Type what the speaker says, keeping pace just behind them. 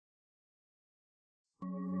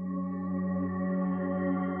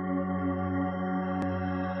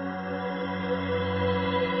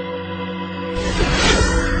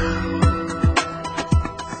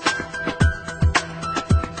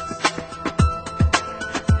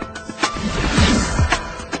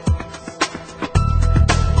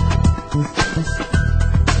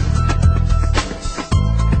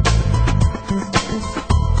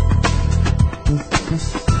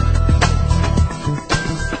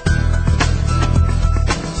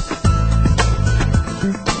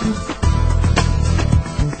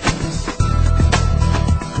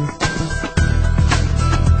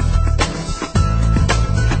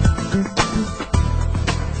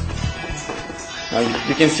Now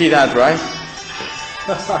you can see that, right?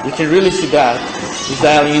 You can really see that. It's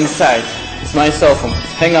dialing inside. It's my cell phone.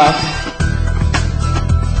 Hang up.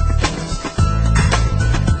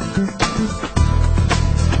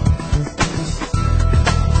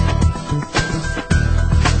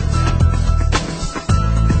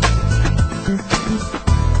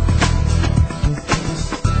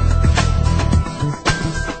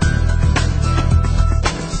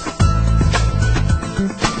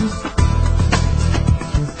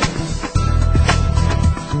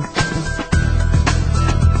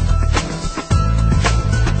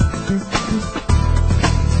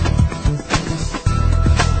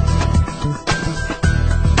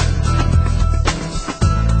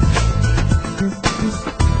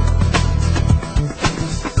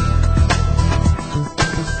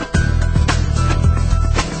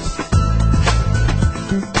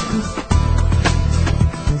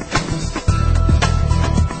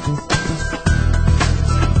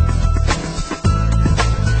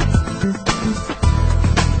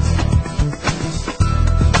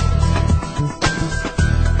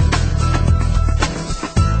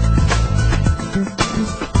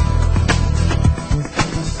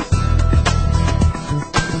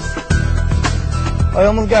 I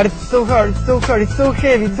almost got it. It's so hard, it's so hard, it's so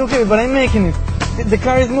heavy, but I'm making it. The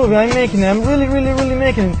car is moving, I'm making it. I'm really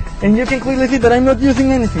making it. And you can clearly see that I'm not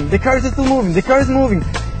using anything. The car is still moving, the car is moving.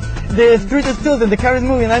 The street is still there, the car is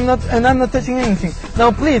moving, and I'm not touching anything.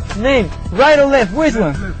 Now please, name, right or left, which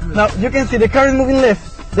one? Now you can see the car is moving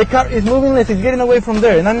left. The car is moving left, it's getting away from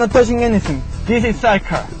there, and I'm not touching anything. This is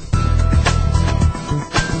sidecar.